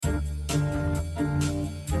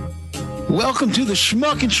Welcome to the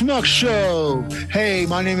Schmuck and Schmuck Show. Hey,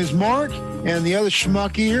 my name is Mark, and the other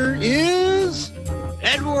schmuck here is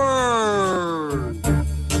Edward.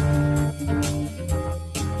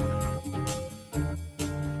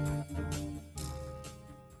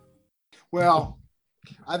 Well,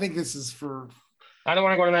 I think this is for... I don't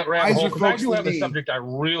want to go to that rabbit hole because I do have a subject I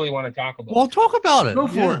really want to talk about. Well, talk about it. Go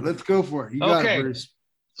for it. Let's go for it. You got it, Bruce.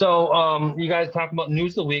 So, you guys talk about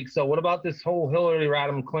news of the week. So, what about this whole Hillary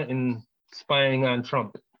Rodham Clinton spying on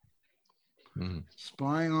Trump?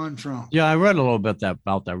 Spying on Trump. Yeah, I read a little bit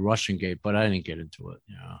about that Russian gate, but I didn't get into it.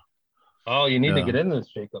 Yeah. Oh, you need to get into this,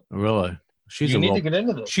 Jacob. Really? You need to get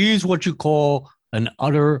into this. She's what you call an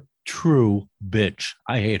utter true bitch.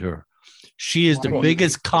 I hate her. She is the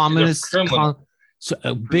biggest communist,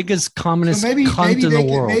 biggest communist cunt in the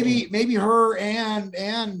world. Maybe her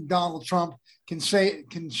and Donald Trump can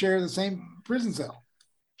share the same prison cell.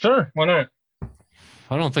 Sure, why not?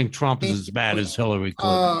 I don't think Trump is as bad as Hillary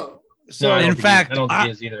Clinton. No, in fact,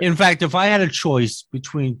 in fact, if I had a choice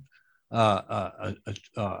between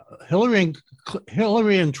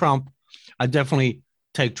Hillary and Trump, I definitely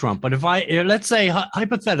take Trump. But if let's say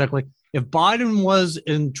hypothetically, if Biden was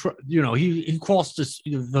in, he crossed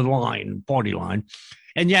the party line,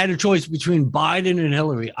 and you had a choice between Biden and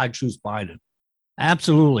Hillary, I'd choose Biden.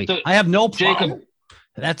 Absolutely, so, I have no problem. Jacob,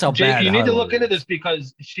 that's how bad. You need to look into this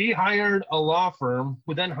because she hired a law firm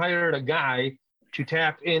who then hired a guy to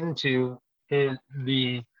tap into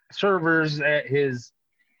the servers at his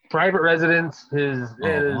private residence,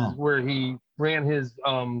 where he ran his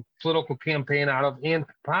political campaign out of, and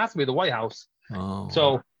possibly the White House.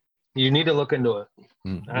 So you need to look into it.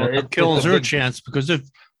 It kills her chance because they're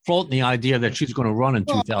floating the idea that she's going to run in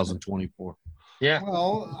 2024. Yeah.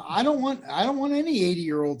 Well, I don't want any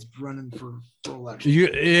 80-year-olds running for election.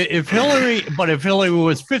 If Hillary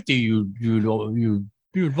was 50, you'd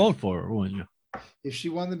vote for her, wouldn't you? If she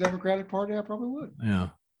won the Democratic Party, I probably would. Yeah.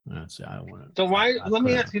 So why? Let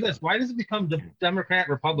me ask you this: why does it become Democrat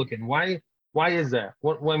Republican? Why is that?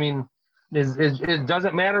 What I mean is it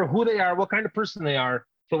doesn't matter who they are, what kind of person they are,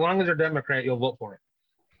 so long as they're Democrat, you'll vote for it.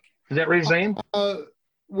 Is that what you're saying?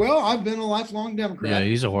 Well, I've been a lifelong Democrat. Yeah,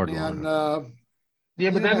 he's a hard one. Yeah,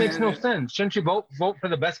 but that makes no sense. Shouldn't you vote for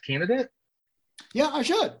the best candidate? Yeah, I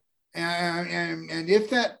should. And if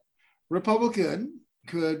that Republican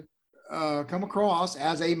could come across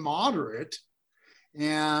as a moderate,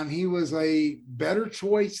 and he was a better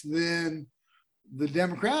choice than the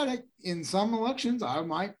Democratic in some elections, I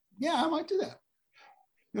might do that.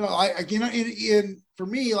 For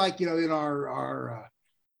me, like, in our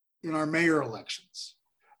mayor elections,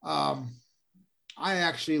 I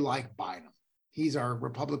actually like Biden. He's our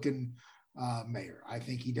Republican mayor. I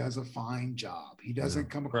think he does a fine job. He doesn't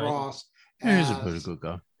come across he's a pretty good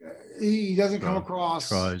guy. He doesn't come across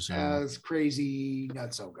as crazy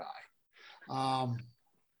nutso guy.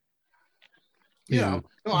 So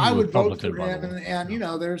I would vote for him, and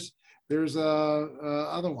there's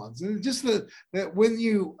other ones, and just that when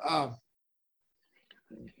you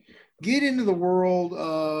get into the world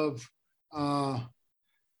of what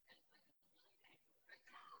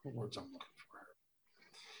words I'm looking for.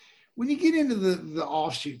 When you get into the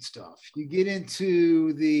offshoot stuff, you get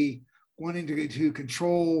into the wanting to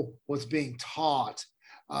control what's being taught,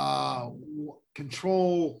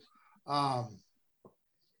 control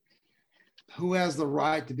who has the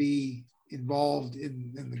right to be involved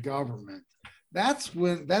in the government. That's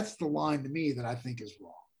the line to me that I think is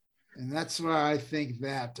wrong. And that's why I think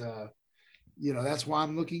that, that's why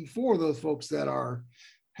I'm looking for those folks that are,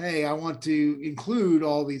 hey, I want to include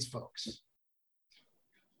all these folks.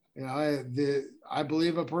 I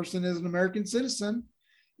believe a person is an American citizen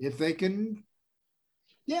if they can,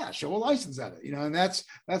 show a license at it. And that's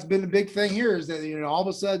been the big thing here is that all of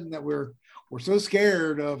a sudden that we're so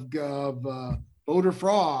scared of voter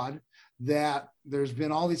fraud that there's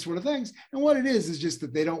been all these sort of things. And what it is just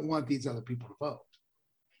that they don't want these other people to vote,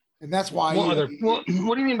 and that's why. What do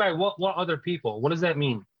you mean by what other people? What does that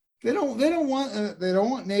mean? They don't want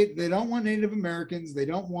Native Americans. They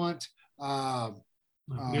don't want.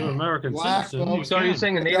 You're American citizen. So are you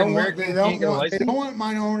saying a Native American can't get a license? They don't want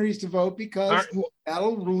minorities to vote because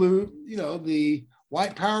that'll dilute, the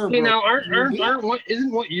white power. Okay, now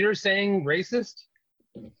isn't what you're saying racist?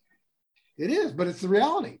 It is, but it's the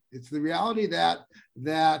reality. It's the reality that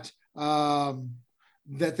who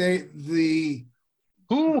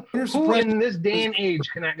in this day and age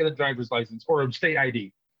cannot get a driver's license or a state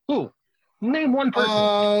ID? Who? Name one person.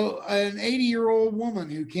 An 80-year-old woman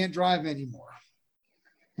who can't drive anymore.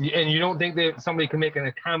 And you don't think that somebody can make an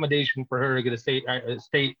accommodation for her to get a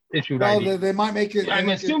state issued Well, ID? they might make it. I'm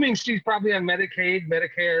assuming she's probably on Medicaid,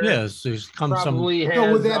 Medicare. Yes, there's come some Probably has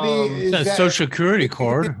So would that be- is that- social security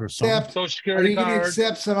card or something. accept, Social are Security you going to card.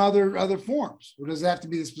 accept some other forms, or does it have to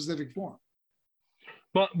be the specific form?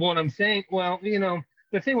 But what I'm saying, well,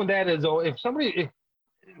 the thing with that is, though, if somebody,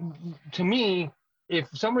 to me, if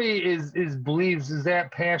somebody is believes is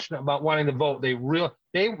that passionate about wanting to vote, they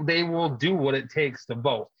will do what it takes to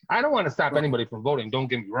vote. I don't want to stop anybody from voting. Don't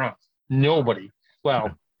get me wrong. Nobody.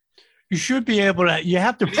 Well, You should be able to. You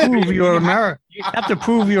have to prove you're American. You have to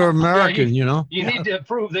prove you're American. You need to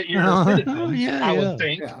prove that you're a citizen. Yeah, I yeah. would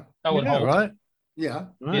think. Yeah. I would hope. Right. Yeah.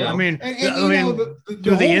 Right. Yeah. I mean, And I mean, do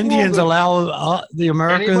the whole Indians world- allow the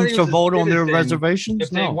Americans Anybody to who's a vote on their citizen, reservations? If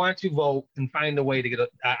they No. want to vote and find a way to get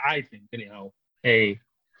I think anyhow, you're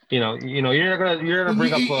gonna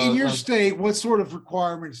bring up in your state, what sort of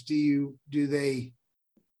requirements do they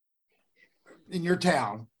in your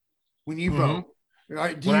town when you vote?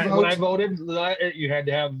 Right, do you when vote? I voted, you had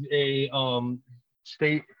to have a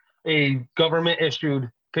government issued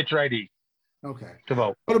picture ID Okay. to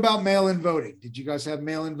vote. What about mail-in voting? Did you guys have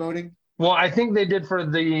mail-in voting? Well, I think they did for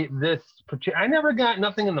I never got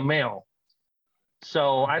nothing in the mail.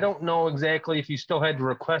 So I don't know exactly if you still had to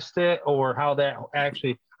request it or how that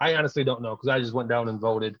actually, I honestly don't know because I just went down and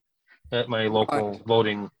voted at my local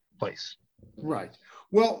voting place. Right.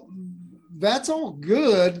 Well, that's all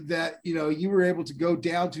good that you were able to go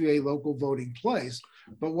down to a local voting place.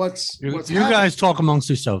 But what's You happening- guys talk amongst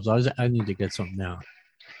yourselves. I need to get something now.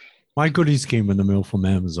 My goodies came in the mail from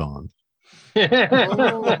Amazon.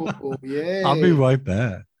 Oh, yeah. I'll be right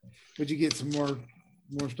back. Would you get some more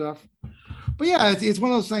stuff? But yeah, it's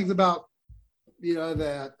one of those things about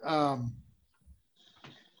that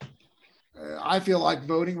I feel like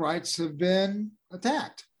voting rights have been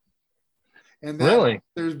attacked, and that Really?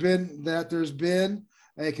 there's been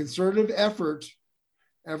a concerted effort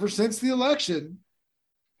ever since the election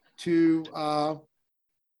to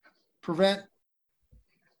prevent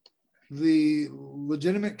the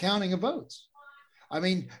legitimate counting of votes. I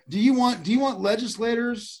mean, do you want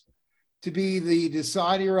legislators to be the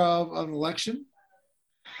decider of an election?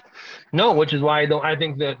 No, which is why I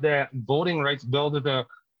think that voting rights bill that the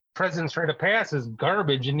president's trying to pass is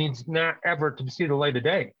garbage and needs not ever to see the light of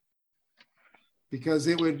day. Because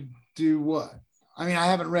it would do what? I mean, I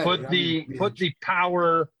haven't read Put it. put the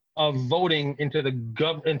power of voting into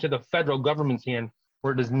the federal government's hand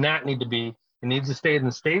where it does not need to be. It needs to stay in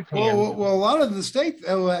the state's hand. Well, a lot of the state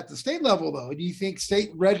at the state level, though, do you think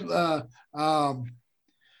state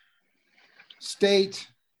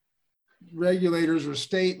regulators or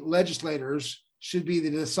state legislators should be the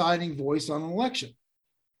deciding voice on an election?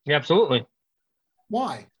 Absolutely.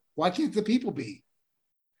 Why? Why can't the people be?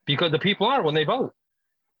 Because the people are when they vote.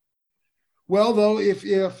 Well, though, if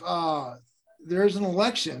there's an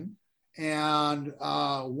election and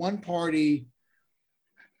one party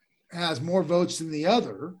has more votes than the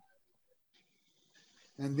other,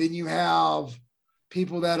 and then you have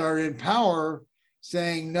people that are in power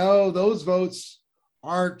saying, no, those votes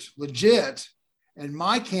aren't legit, and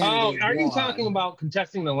my candidate are you won. talking about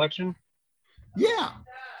contesting the election? Yeah.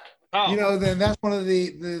 Oh. Then that's one of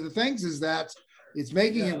the things is that it's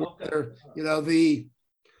making it where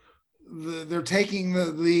they're taking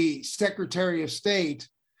the Secretary of State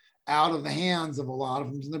out of the hands of a lot of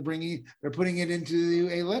them, and they're putting it into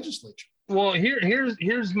a legislature. Well,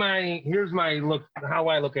 here's my look, how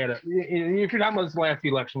I look at it. If you're talking about this last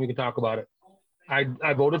election, we can talk about it.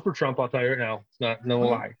 I voted for Trump. I'll tell you right now. It's not no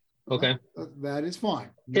lie. Okay. That is fine.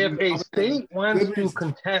 If a state wants to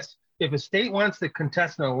contest, if a state wants to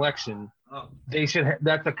contest an election, they should.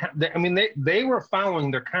 They were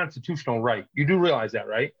following their constitutional right. You do realize that,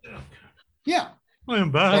 right? Yeah.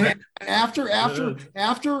 I'm back. After I'll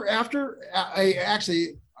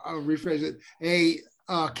rephrase it. A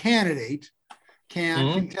candidate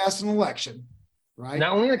can contest an election, right?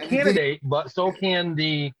 Not only a candidate, but so can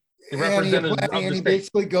the representative of the he state.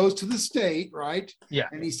 basically goes to the state, right? Yeah.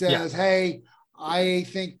 And he says, hey, I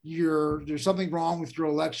think there's something wrong with your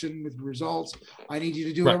election, with the results. I need you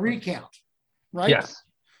to do a recount, right? Yes.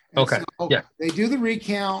 And okay. So they do the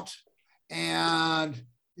recount, and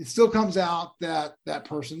it still comes out that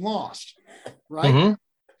person lost, right? Mm-hmm.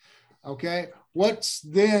 Okay. What's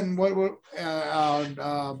then that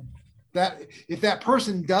if that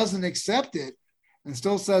person doesn't accept it and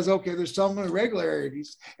still says, okay, there's some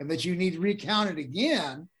irregularities and that you need to recount it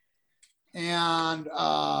again, and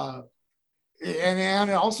it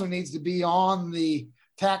also needs to be on the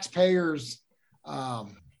taxpayers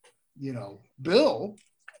bill.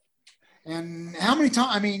 And how many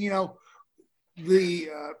times, the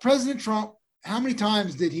President Trump, how many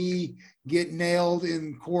times did he get nailed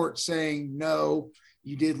in court saying, no,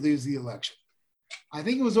 you did lose the election? I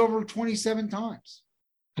think it was over 27 times.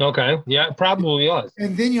 Okay. Yeah, probably was.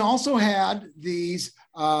 And then you also had these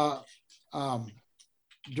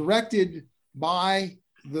directed by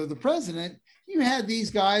the president. You had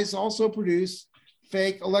these guys also produce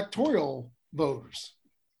fake electoral voters.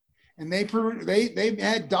 And they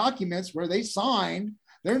had documents where they signed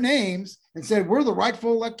their names and said, we're the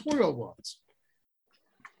rightful electoral votes.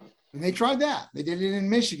 And they tried that. They did it in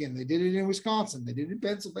Michigan. They did it in Wisconsin. They did it in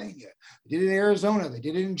Pennsylvania. They did it in Arizona. They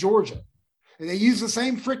did it in Georgia. And they used the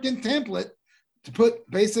same freaking template to put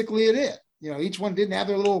basically it in. You know, each one didn't have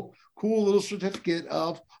their little cool little certificate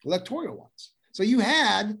of electoral ones. So you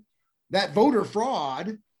had that voter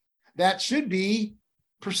fraud that should be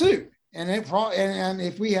pursued. And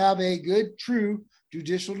if we have a good, true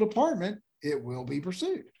judicial department, it will be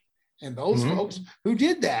pursued. And those folks who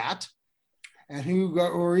did that and who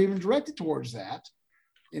were even directed towards that,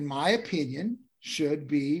 in my opinion, should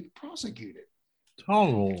be prosecuted.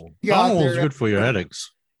 Tunnel is good for your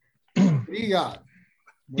headaches. What do you got?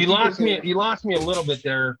 You lost me a little bit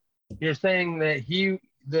there. You're saying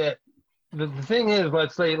that the thing is,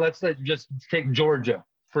 let's say just take Georgia,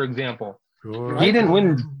 for example. Sure. He didn't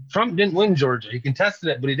win. Trump didn't win Georgia. He contested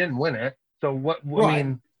it, but he didn't win it. So what? Right. I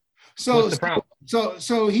mean, So what's the problem?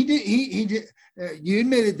 So he did. He did. You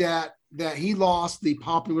admitted that he lost the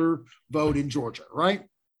popular vote in Georgia, right?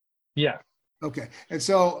 Yeah. Okay. And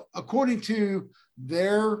so according to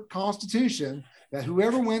their constitution, that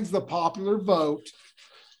whoever wins the popular vote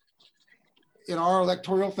in our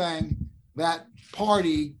electoral thing, that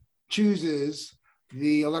party chooses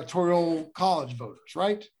the electoral college voters,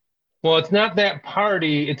 right? Well, it's not that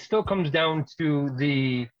party. It still comes down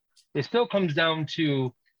to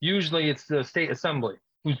usually it's the state assembly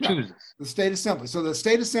who chooses. The state assembly. So the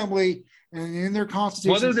state assembly, and in their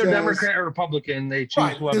constitution, whether they're says, Democrat or Republican, they choose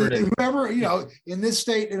right, whoever it is. whoever, you know, in this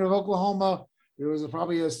state in Oklahoma, there was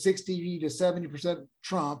probably a 60 to 70%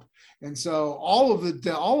 Trump. And so all of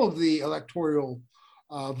the electoral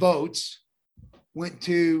votes went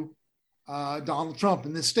to Donald Trump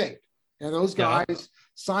in this state. And those guys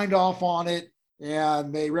signed off on it,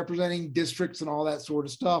 and they representing districts and all that sort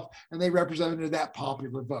of stuff. And they represented that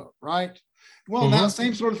popular vote, right? Well, that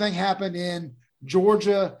same sort of thing happened in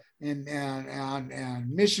Georgia and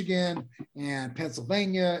Michigan and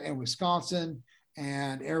Pennsylvania and Wisconsin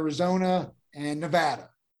and Arizona and Nevada.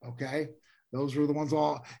 Okay. Those were the ones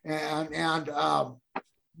all. And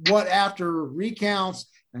what after recounts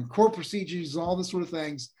and court procedures, all this sort of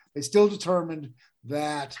things, they still determined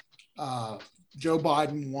that Joe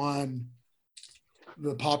Biden won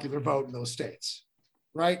the popular vote in those states.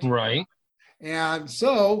 Right. Right. And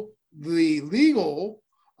so the legal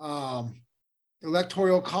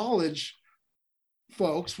electoral college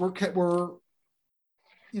folks came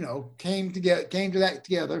to that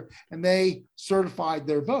together, and they certified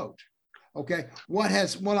their vote. Okay. What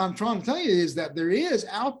I'm trying to tell you is that there is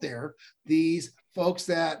out there these folks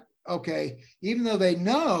that, okay, even though they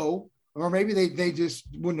know, or maybe they just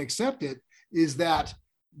wouldn't accept it, is that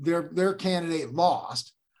their candidate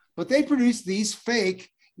lost, but they produced these fake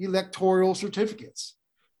electoral certificates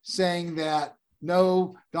saying that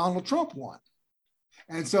no, Donald Trump won.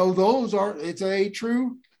 And so it's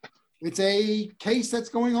a case that's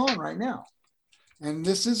going on right now. And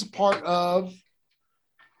this is part of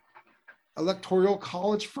electoral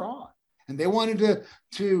college fraud. And they wanted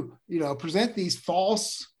to present these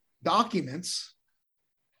false documents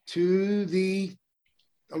to the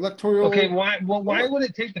electoral. Okay, why would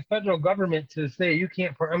it take the federal government to say you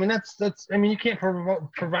can't? You can't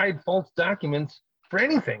provide false documents for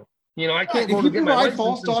anything. I can't go to get my license.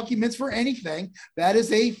 False documents for anything. That is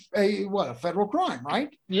a federal crime, right?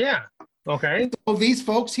 Yeah. Okay. So these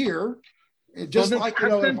folks here, just like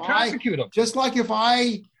if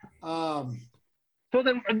I So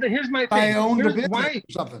then here's my thing. I own the business or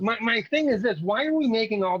something. My thing is this: why are we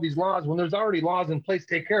making all these laws when there's already laws in place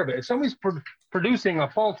to take care of it? If somebody's producing a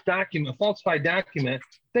falsified document,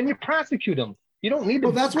 then you prosecute them. You don't need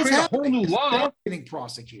to create a whole new law. They're getting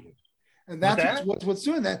prosecuted, and that's what's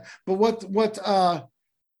doing that. But what's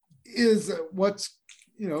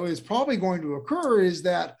probably going to occur is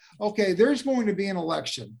that, okay, there's going to be an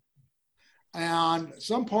election, and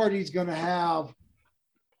some party's going to have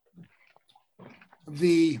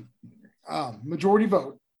the majority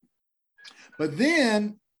vote, but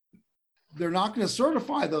then they're not going to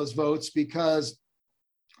certify those votes because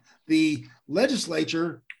the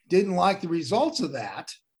legislature didn't like the results of that.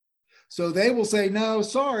 So they will say, no,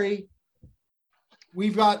 sorry,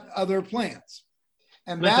 we've got other plans.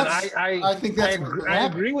 And Listen, that's, I I think that's I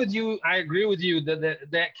agree with you. I agree with you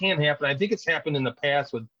that can happen. I think it's happened in the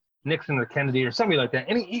past with Nixon or Kennedy or somebody like that.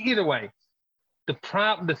 Either way,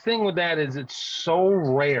 the thing with that is it's so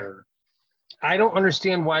rare. I don't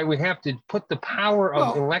understand why we have to put the power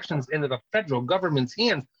of elections into the federal government's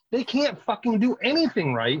hands. They can't fucking do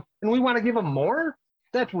anything right, and we want to give them more?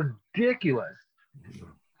 That's ridiculous.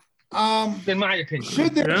 In my opinion.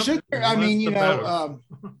 Should there, I mean,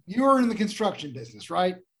 you're in the construction business,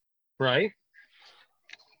 right? Right.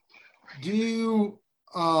 Do you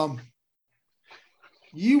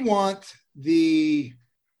you want the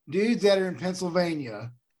dudes that are in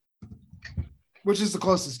Pennsylvania, which is the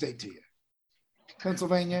closest state to you?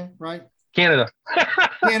 Pennsylvania, right? Canada.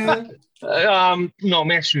 Canada? No,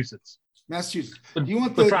 Massachusetts. Massachusetts. Would, Do you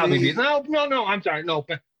want would probably be no. I'm sorry, no.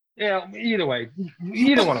 But yeah, either way,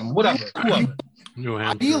 either one of them, whatever.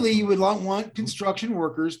 Ideally, you would want construction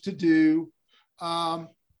workers to do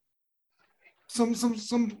some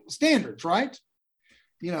standards, right?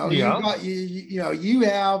 You know, you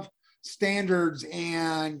have standards,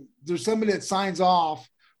 and there's somebody that signs off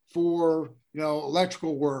for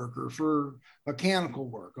electrical work or for mechanical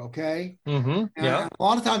work. Okay. Mm-hmm. Yeah. A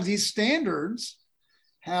lot of times these standards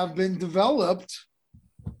have been developed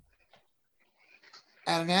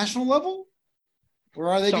at a national level, or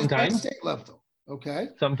are they just at a state level? Okay.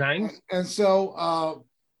 Sometimes. And so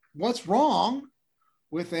what's wrong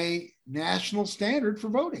with a national standard for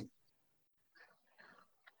voting?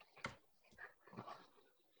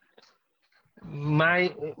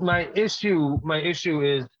 My issue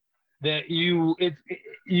is that you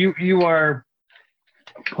are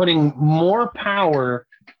putting more power.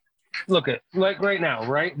 Look at, like right now,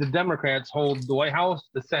 right? The Democrats hold the White House,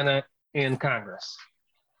 the Senate, and Congress.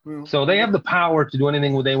 So they have the power to do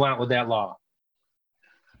anything they want with that law.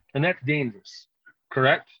 And that's dangerous,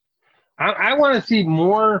 correct? I want to see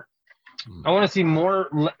more. I want to see more.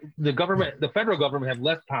 The government, the federal government, have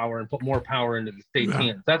less power and put more power into the state's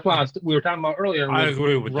hands. That's why we were talking about earlier. I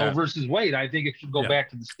agree with Roe that. versus Wade. I think it should go back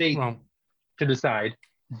to the state to decide.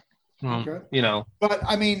 Okay. But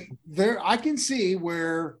I mean, I can see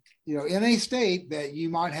where in a state that you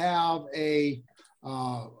might have a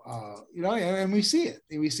and we see it.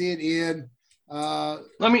 We see it in.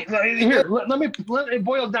 Let it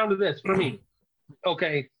boil down to this for me.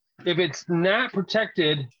 Okay, if it's not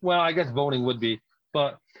protected, well, I guess voting would be,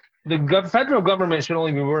 but the federal government should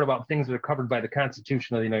only be worried about things that are covered by the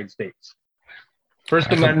Constitution of the United States.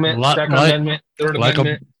 First Amendment, Second Amendment, Third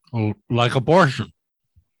Amendment. Like abortion.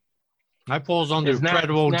 That falls under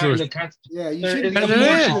federal jurisdiction. Yeah, you should.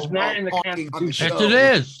 It's not in the Constitution. Yes, it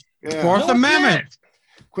is. Yeah. Fourth Amendment.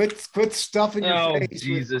 Quit stuffing your face.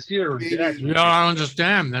 Jesus, you don't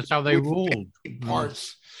understand. That's how they ruled.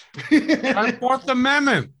 Parts. That's Fourth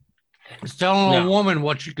Amendment. It's telling a woman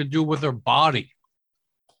what she could do with her body.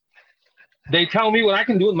 They tell me what I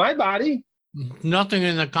can do with my body. Nothing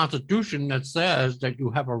in the Constitution that says that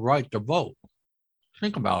you have a right to vote.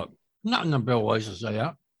 Think about it. Not in the Bill of Rights to say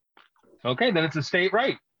that. Okay, then it's a state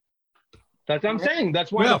right. That's what I'm saying.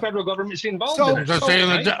 That's why the federal government should involve in it.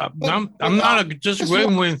 I'm not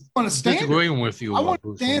disagreeing with you. I want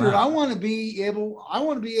a standard. I want to be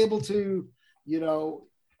able to,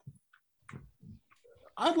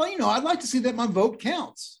 I'd like to see that my vote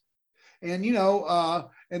counts, and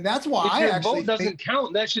and that's why if your vote doesn't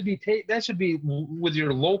count. That should be with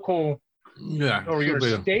your local. Or your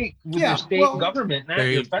state, with your state government, not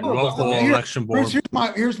your federal government. Election board.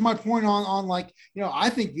 Here's my point on I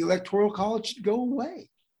think the Electoral College should go away.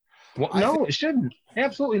 Well, no, it shouldn't.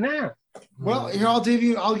 Absolutely not. Well, here I'll give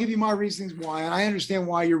you my reasonings why, and I understand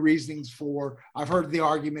why your reasonings for. I've heard the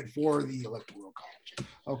argument for the Electoral College.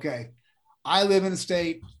 Okay, I live in the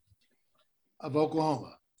state of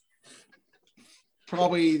Oklahoma.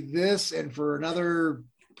 Probably this and for another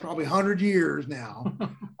 100 years now.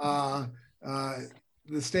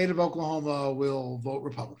 The state of Oklahoma will vote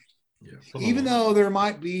Republican, even though there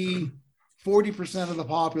might be 40% of the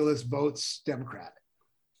populace votes Democratic.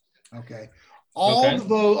 Okay,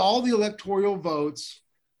 all the electoral votes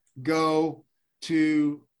go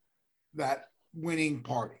to that winning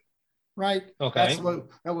party, right? Okay, that's what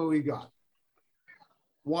we got.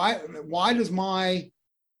 Why does my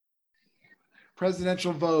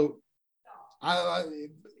presidential vote?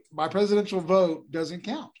 My presidential vote doesn't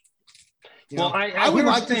count. I would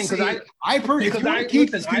like to see. If you want to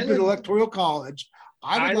keep the stupid Electoral College,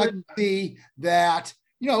 I would like to see that.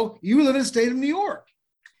 You live in the state of New York.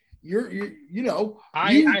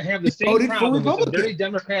 I have the same problem. It's a very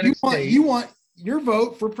democratic state. You want your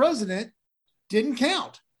vote for president didn't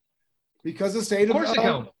count because the state of course it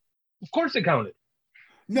counted. Of course it counted.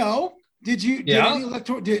 No, Did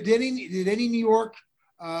any New York,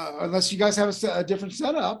 unless you guys have a different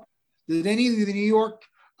setup, did any of the New York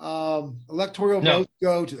electoral votes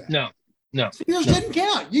go to that? No. So yours didn't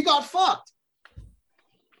count. You got fucked.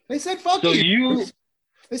 They said fuck you.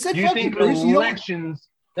 They said you fuck think you, Bruce. elections?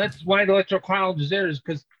 That's why the electoral college is there, is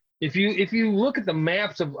because if you look at the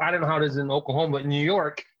maps of, I don't know how it is in Oklahoma, but in New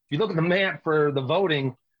York, if you look at the map for the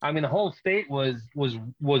voting, I mean the whole state was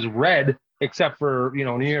red except for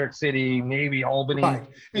New York City, maybe Albany. Right.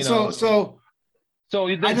 And you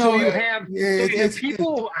have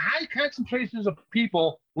people, high concentrations of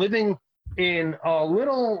people living in a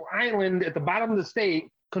little island at the bottom of the state,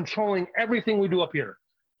 controlling everything we do up here.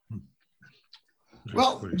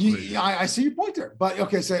 Well, I see your point there, but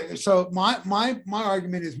okay. So my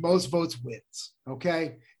argument is most votes wins.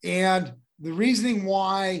 Okay, and the reasoning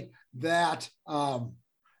why that I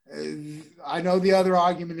know the other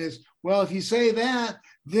argument is, well, if you say that,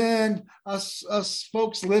 then us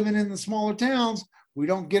folks living in the smaller towns, we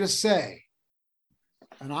don't get a say.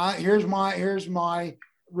 And here's my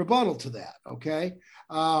rebuttal to that. Okay,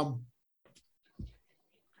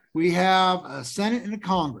 we have a Senate and a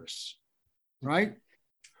Congress, right?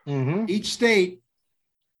 Mm-hmm. Each state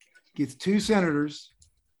gets 2 senators,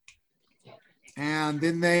 and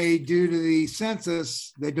then they, due to the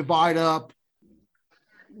census, they divide up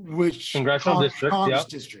which congressional Congress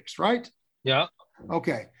districts, right? Yeah.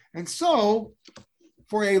 Okay. And so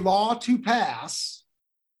for a law to pass,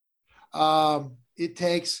 it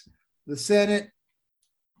takes the Senate,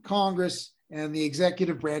 Congress, and the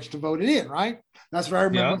executive branch to vote it in, right? That's what I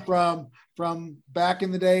remember from back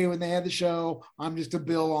in the day when they had the show, I'm Just a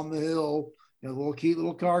Bill on the Hill, a little cute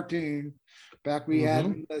little cartoon back we had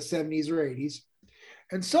in the 70s or 80s.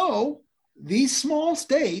 And so these small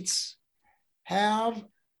states have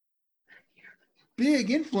big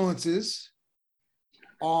influences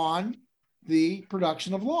on the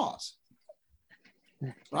production of laws,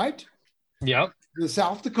 right? Yep. The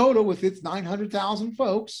South Dakota, with its 900,000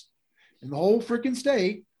 folks in the whole freaking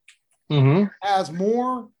state, has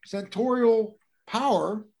more senatorial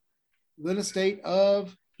power than a state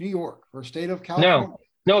of New York or a state of California.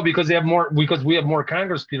 No, because we have more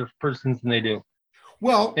Congress persons than they do.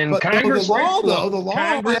 Well, and but Congress the law,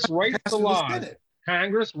 Congress writes the laws.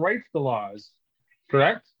 Congress writes the laws,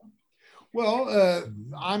 correct? Well,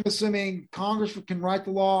 I'm assuming Congress can write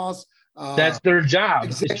the laws. That's their job,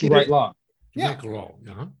 is to write law. Yeah.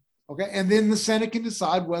 Okay, and then the Senate can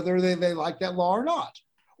decide whether they like that law or not,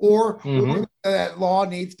 or whether that law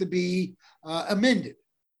needs to be amended.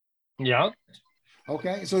 Yeah.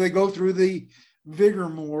 Okay, so they go through the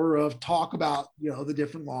vigor of talk about the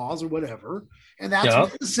different laws or whatever, and that's when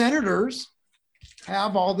the senators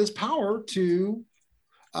have all this power to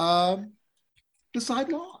decide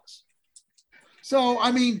laws. So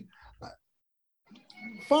I mean,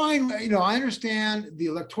 fine, I understand the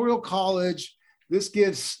Electoral College. This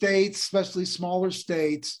gives states, especially smaller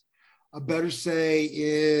states, a better say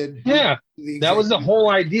in. Yeah, that was the whole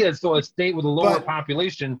idea. So a state with a lower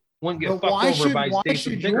population wouldn't get fucked over by states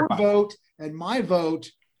with bigger. Why should your vote and my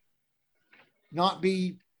vote not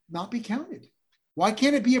be counted? Why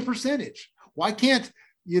can't it be a percentage? Why can't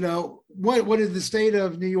what is the state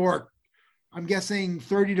of New York? I'm guessing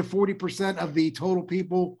 30 to 40% of the total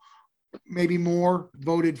people, maybe more,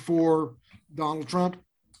 voted for Donald Trump.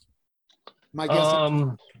 My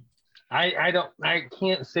guess. I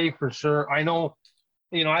can't say for sure. I know,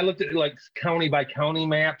 I looked at like county by county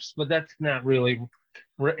maps, but that's not really.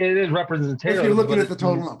 It is representative. If you're looking at the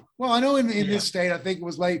total number. Well, I know in this state, I think it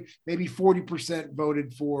was like maybe 40%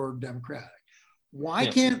 voted for Democratic. Why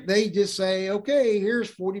can't they just say, okay,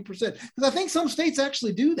 here's 40%? Because I think some states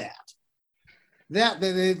actually do that.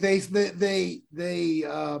 The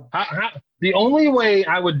only way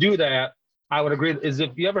I would do that, I would agree, is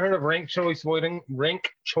if you ever heard of ranked choice voting.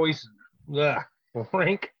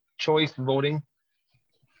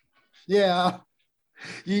 Yeah,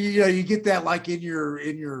 you get that like in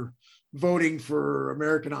your voting for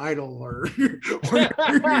American Idol or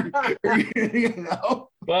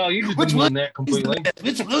Well, you just doing that completely.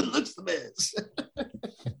 Which one looks the best?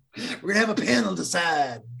 We're gonna have a panel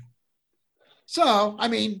decide. So, I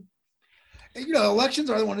mean, elections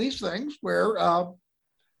are one of these things where,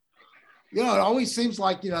 it always seems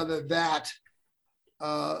like, that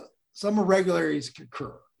some irregularities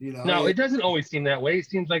occur. No, it doesn't always seem that way. It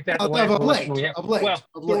seems like that. Of late. There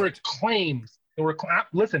were claims.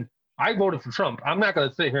 Listen, I voted for Trump. I'm not going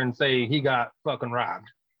to sit here and say he got fucking robbed.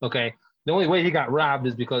 Okay, the only way he got robbed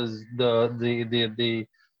is because the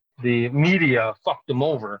media fucked him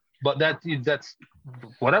over. But that's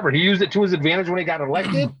whatever. He used it to his advantage when he got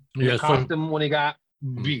elected. It cost him when he got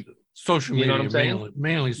beat. Social You media, know what I'm saying?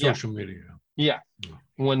 mainly Yeah. social media. Yeah.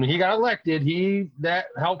 When he got elected, that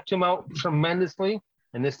helped him out tremendously,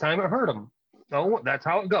 and this time it hurt him. So that's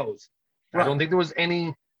how it goes. Right. I don't think there was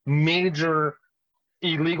any major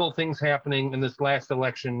illegal things happening in this last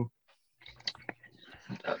election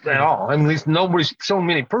at all. I mean, at least nobody's shown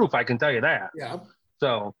me any proof. I can tell you that. Yeah.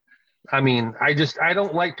 So, I mean, I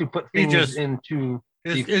don't like to put things into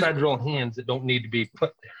the federal hands that don't need to be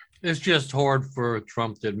put there. It's just hard for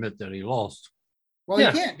Trump to admit that he lost. Well,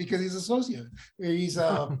 Yeah. he can't because he's a sociopath. He's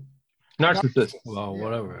a Narcissist. Well, Yeah.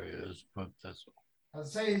 whatever he is, but that's. I'd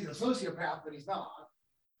say he's a sociopath, but he's not.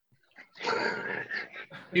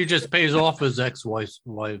 He just pays off his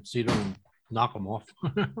ex-wives. He don't knock them off.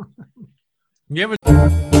 You ever?